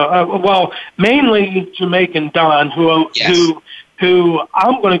 mainly Jamaican Don, who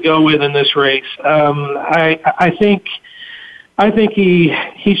I'm going to go with in this race. I think he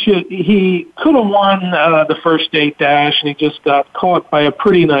could have won the first state dash, and he just got caught by a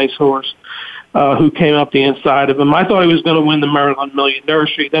pretty nice horse who came up the inside of him. I thought he was going to win the Maryland Million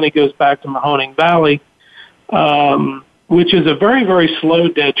Nursery. Then he goes back to Mahoning Valley, which is a very, very slow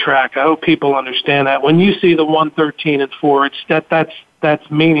dead track. I hope people understand that. When you see the 113 and 4,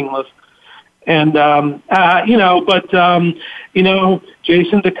 that's meaningless. And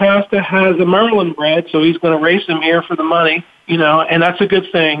Jason DaCosta has a Maryland-bred, so he's going to race him here for the money. And that's a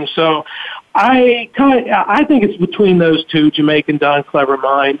good thing. So I think it's between those two, Jamaican Don, Clever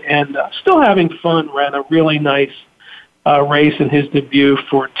Mind, and Still Having Fun ran a really nice race in his debut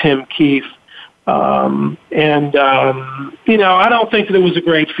for Tim Keefe. I don't think that it was a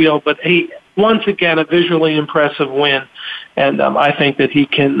great field, but once again, a visually impressive win, and I think that he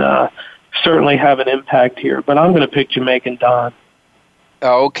can certainly have an impact here. But I'm going to pick Jamaican Don.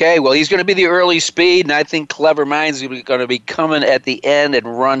 Okay, well, he's going to be the early speed, and I think Clever Mind's going to be coming at the end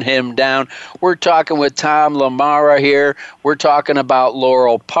and run him down. We're talking with Tom LaMarra here. We're talking about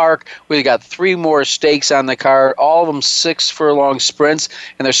Laurel Park. We got 3 more stakes on the card, all of them 6 furlong sprints,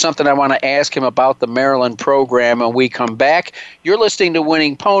 and there's something I want to ask him about the Maryland program when we come back. You're listening to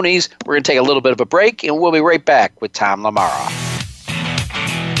Winning Ponies. We're going to take a little bit of a break, and we'll be right back with Tom LaMarra.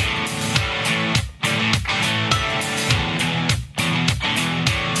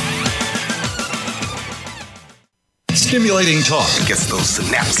 Stimulating talk. It gets those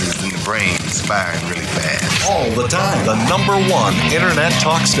synapses in the brain firing really fast. All the time. The #1 internet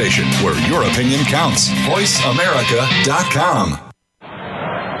talk station where your opinion counts. VoiceAmerica.com.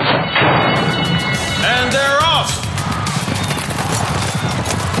 And they're off.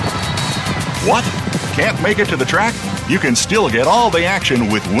 What? Can't make it to the track? You can still get all the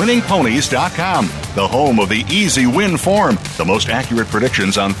action with winningponies.com, the home of the easy win form, the most accurate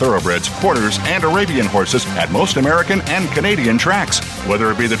predictions on thoroughbreds, quarters, and Arabian horses at most American and Canadian tracks. Whether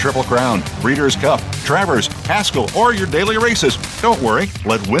it be the Triple Crown, Breeders' Cup, Travers, Haskell, or your daily races, don't worry,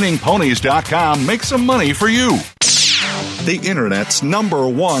 let winningponies.com make some money for you. The Internet's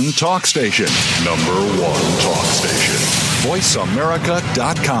 #1 talk station. #1 talk station.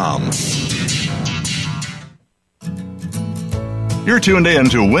 VoiceAmerica.com. You're tuned in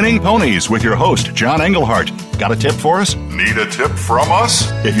to Winning Ponies with your host, John Englehart. Got a tip for us? Need a tip from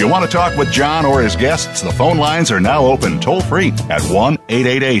us? If you want to talk with John or his guests, the phone lines are now open toll-free at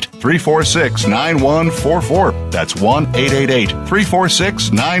 1-888-346-9144. That's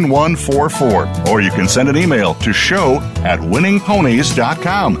 1-888-346-9144. Or you can send an email to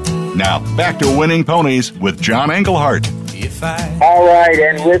show@winningponies.com. Now, back to Winning Ponies with John Englehart. All right,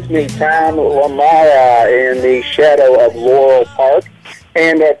 and with me, Tom LaMarra in the shadow of Laurel Park.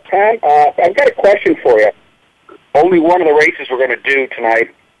 And Tom, I've got a question for you. Only one of the races we're going to do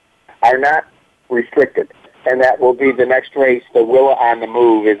tonight are not restricted, and that will be the next race, the Willa on the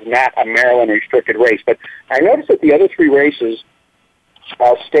Move, is not a Maryland restricted race. But I noticed that the other 3 races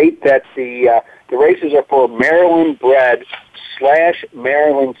state that the races are for Maryland-bred /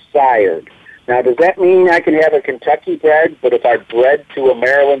 Maryland sired. Now, does that mean I can have a Kentucky bred, but if I bred to a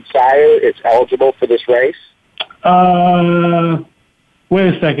Maryland sire, it's eligible for this race?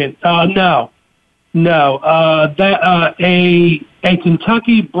 Wait a second. No. A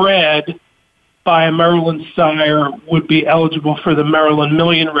Kentucky bred by a Maryland sire would be eligible for the Maryland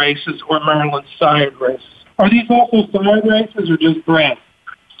Million races or Maryland sired races. Are these also sired races or just bred?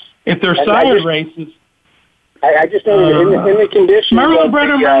 If they're sired races... I just know in the conditions...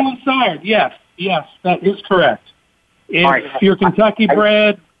 Maryland-bred or Maryland-sired, yes, that is correct. If you're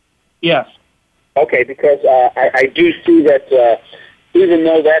Kentucky-bred, yes. Okay, because I do see that even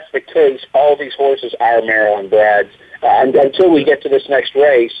though that's the case, all these horses are Maryland-breds. Until we get to this next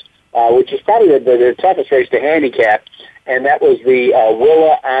race, which is probably the toughest race to handicap, and that was the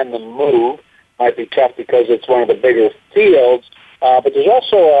Willa on the Move. Might be tough because it's one of the bigger fields, but there's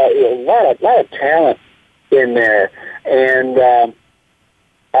also a lot of talent in there, and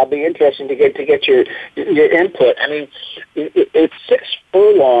I'll be interested to get your input. I mean, it's 6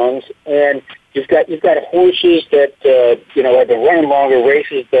 furlongs, and you've got horses that have been running longer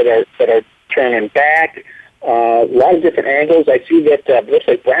races that are turning back. A lot of different angles. I see that looks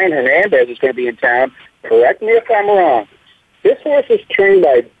like Brian Hernandez is going to be in town. Correct me if I'm wrong. This horse is trained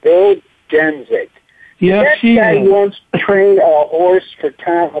by Bill Denzig. Yes, that she guy is. once trained a horse for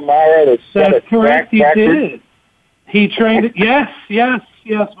Tom LaMarra that set That's a correct. track He record. did. He trained it. Yes,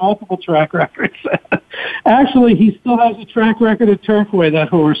 multiple track records. Actually, he still has a track record at Turfway, that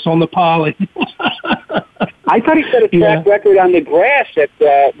horse, on the Poly. I thought he set a track record on the grass at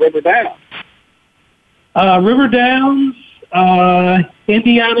River Downs. River Downs,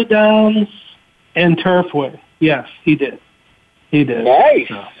 Indiana Downs, and Turfway. Yes, he did. Nice.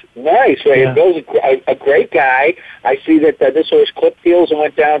 Nice. Well, Yeah. Bill's a great guy. I see that this horse clipped heels and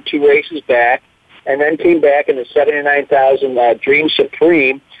went down 2 races back, and then came back in the 79,000 Dream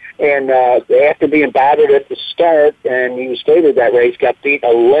Supreme. And after being bothered at the start, and he was favored that race, got beat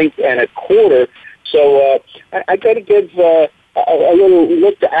 1.25 lengths. So I got to give a little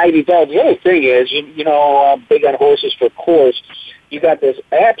look to Ivy Bell. The other thing is, I'm big on horses for course. You got this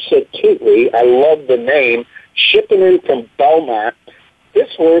Absolutely, I love the name, shipping in from Belmont. This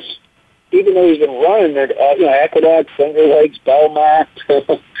horse, even though he's been running at, Aqueduct, Finger Lakes, Belmont,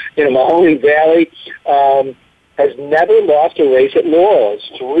 Mahoney Valley, has never lost a race at Laurel. It's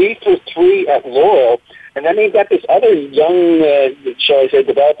 3 for 3 at Laurel. And then they've got this other young, shall I say,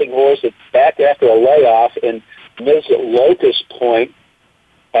 developing horse that's back after a layoff in Ms. Locust Point,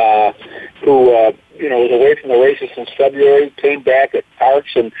 who, was away from the races since February, came back at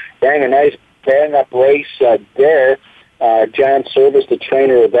Parks and ran a nice bang-up race there. John Service, the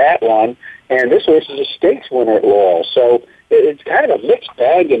trainer of that one. And this horse is a stakes winner at Laurel. So it's kind of a mixed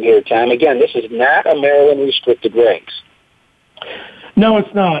bag in here, Tom. Again, this is not a Maryland restricted race. No,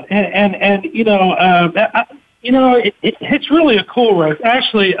 it's not. And it's really a cool race.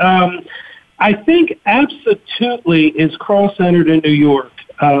 Actually, I think Absolutely is cross-entered in New York.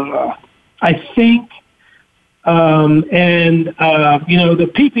 I think, the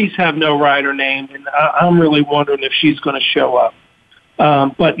PPs have no rider named, and I'm really wondering if she's going to show up.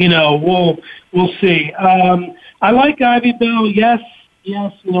 But we'll see. I like Ivy Bell. Yes.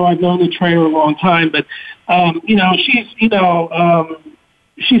 I've known the trainer a long time, but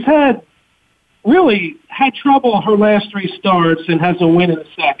she's really had trouble her last 3 starts and has a win in the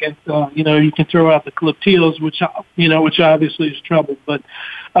second. You can throw out the clipped heels, which obviously is trouble. But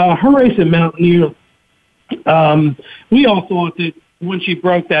her race at Mountaineer, we all thought that when she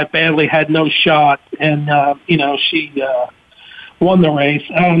broke that badly, had no shot, and she won the race.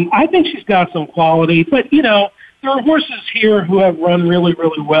 I think she's got some quality, but there are horses here who have run really,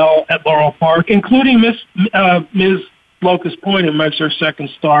 really well at Laurel Park, including Ms. Locust Point, who makes her second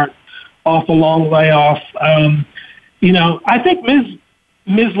start off a long layoff. I think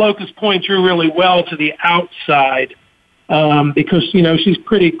Ms. Locust Point drew really well to the outside because, she's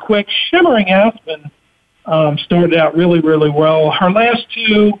pretty quick. Shimmering Aspen started out really, really well. Her last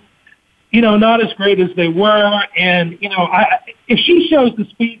 2, not as great as they were. And, if she shows the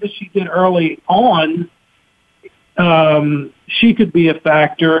speed that she did early on, she could be a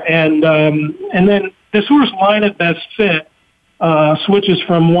factor. And then this horse, Line at Best Fit, switches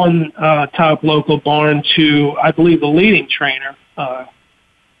from one top local barn to, I believe, the leading trainer,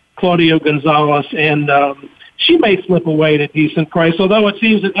 Claudio Gonzalez, and she may slip away at a decent price, although it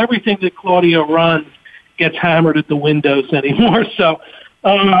seems that everything that Claudio runs gets hammered at the windows anymore. So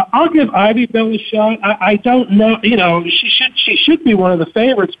I'll give Ivy Bell a shot. I don't know, she should be one of the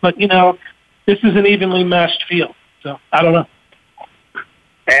favorites, but, this is an evenly matched field. So I don't know.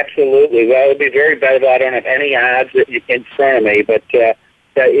 Absolutely. Well, it would be very bettable. I don't have any odds in front of me, but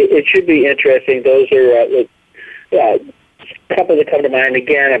it should be interesting. Those are a couple that come to mind.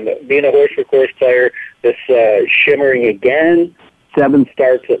 Again, being a horse for course player, this Shimmering Again, 7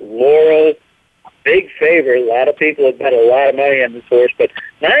 starts at Laurel. Big favorite. A lot of people have bet a lot of money on this horse, but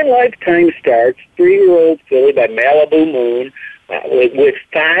 9 lifetime starts, 3-year-old filly by Malibu Moon, with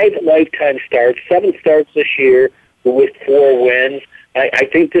 5 lifetime starts, 7 starts this year with 4 wins. I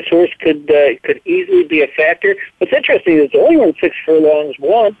think this horse could easily be a factor. What's interesting is it only run 6 furlongs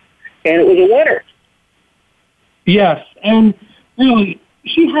once, and it was a winner. Yes, and really,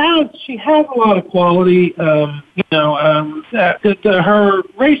 she has a lot of quality. Her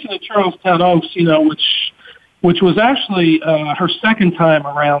racing at Charlestown Oaks, which was actually her second time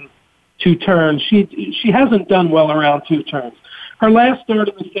around 2 turns. She hasn't done well around 2 turns. Her last start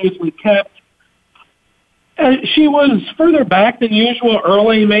in the Safely Kept. She was further back than usual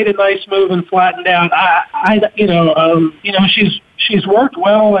early, made a nice move and flattened out. She's worked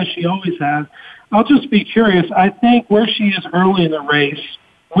well as she always has. I'll just be curious. I think where she is early in the race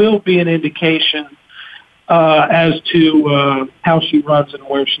will be an indication as to how she runs and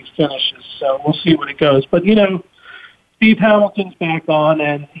where she finishes. So we'll see what it goes. But, Steve Hamilton's back on,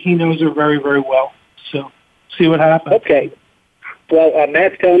 and he knows her very, very well. So see what happens. Okay. Well,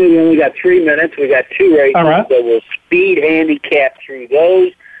 Matt's telling me we only got 3 minutes. We got 2 races, All right. So we'll speed handicap through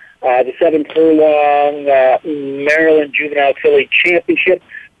those. The 7 furlong Maryland Juvenile Filly Championship.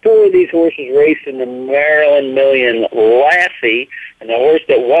 4 of these horses raced in the Maryland Million Lassie, and the horse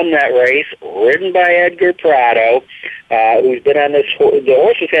that won that race, ridden by Edgar Prado, who's been on this. The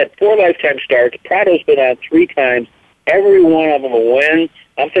horse has had 4 lifetime starts. Prado's been on 3 times. Every one of them a win.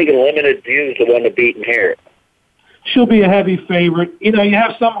 I'm thinking Limited View is the one to beat in here. She'll be a heavy favorite. You know, you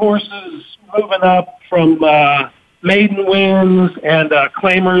have some horses moving up from maiden wins and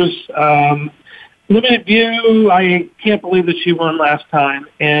claimers. Limited View, I can't believe that she won last time,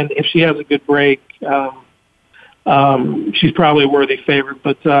 and if she has a good break, she's probably a worthy favorite.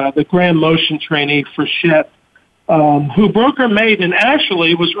 But the Grand Motion trainee, Frechette, who broke her maiden,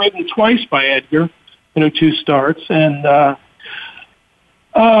 actually was ridden twice by Edgar in her 2 starts, and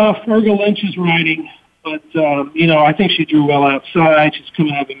Fergal Lynch is riding. But, you know, I think she drew well outside. She's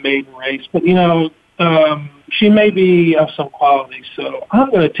coming out of a maiden race. But, you know, she may be of some quality. So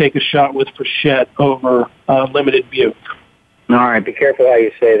I'm going to take a shot with Frechette over Limited View. All right, be careful how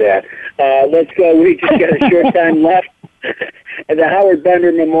you say that. Let's go. We just got a short time left. At the Howard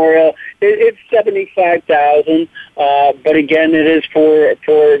Bender Memorial, it's $75,000. But again, it is for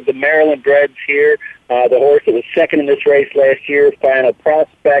the Maryland-breds here. The horse that was second in this race last year, Final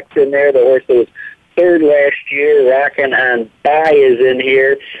Prospect in there. The horse that was third last year, Rockin' on By, is in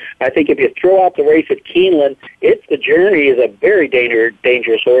here. I think if you throw out the race at Keeneland, It's the Journey is a very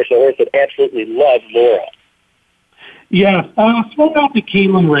dangerous horse, a horse that absolutely loves Laurel. Yeah, throw out the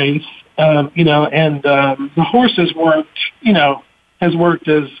Keeneland race, you know, and the horse has worked as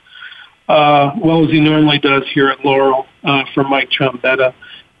well as he normally does here at Laurel for Mike Trombetta.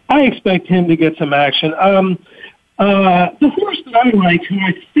 I expect him to get some action. The horse that I like, who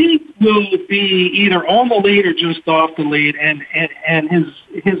I think will be either on the lead or just off the lead, and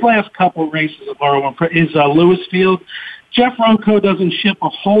his last couple races at Laurel is Lewisfield. Jeff Ronco doesn't ship a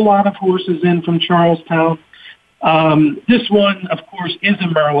whole lot of horses in from Charlestown. This one, of course, is a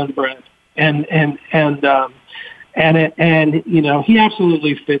Maryland-bred, and you know, he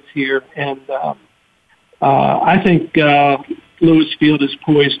absolutely fits here, and I think Lewisfield is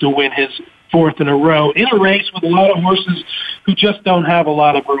poised to win his 4th in a row in a race with a lot of horses who just don't have a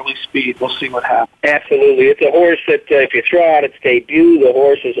lot of early speed. We'll see what happens. Absolutely. It's a horse that, if you throw out its debut, the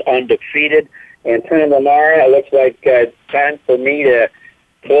horse is undefeated. And Tom LaMarra, it looks like time for me to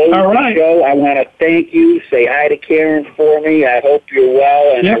close the show. I want to thank you. Say hi to Karen for me. I hope you're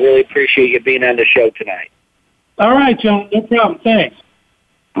well, and I really appreciate you being on the show tonight. All right, John. No problem. Thanks.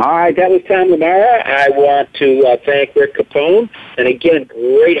 All right, that was Tom LaMarra. I want to thank Rick Capone. And again,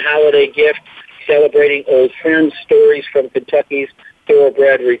 great holiday gift, celebrating old friends, stories from Kentucky's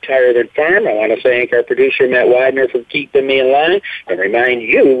Thoroughbred Retired and Farm. I want to thank our producer, Matt Widener, for keeping me in line, and remind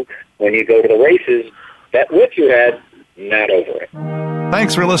you, when you go to the races, bet with your head, not over it.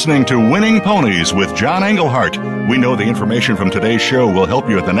 Thanks for listening to Winning Ponies with John Englehart. We know the information from today's show will help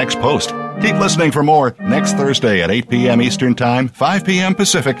you at the next post. Keep listening for more next Thursday at 8 p.m. Eastern Time, 5 p.m.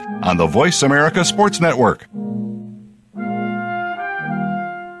 Pacific on the Voice America Sports Network.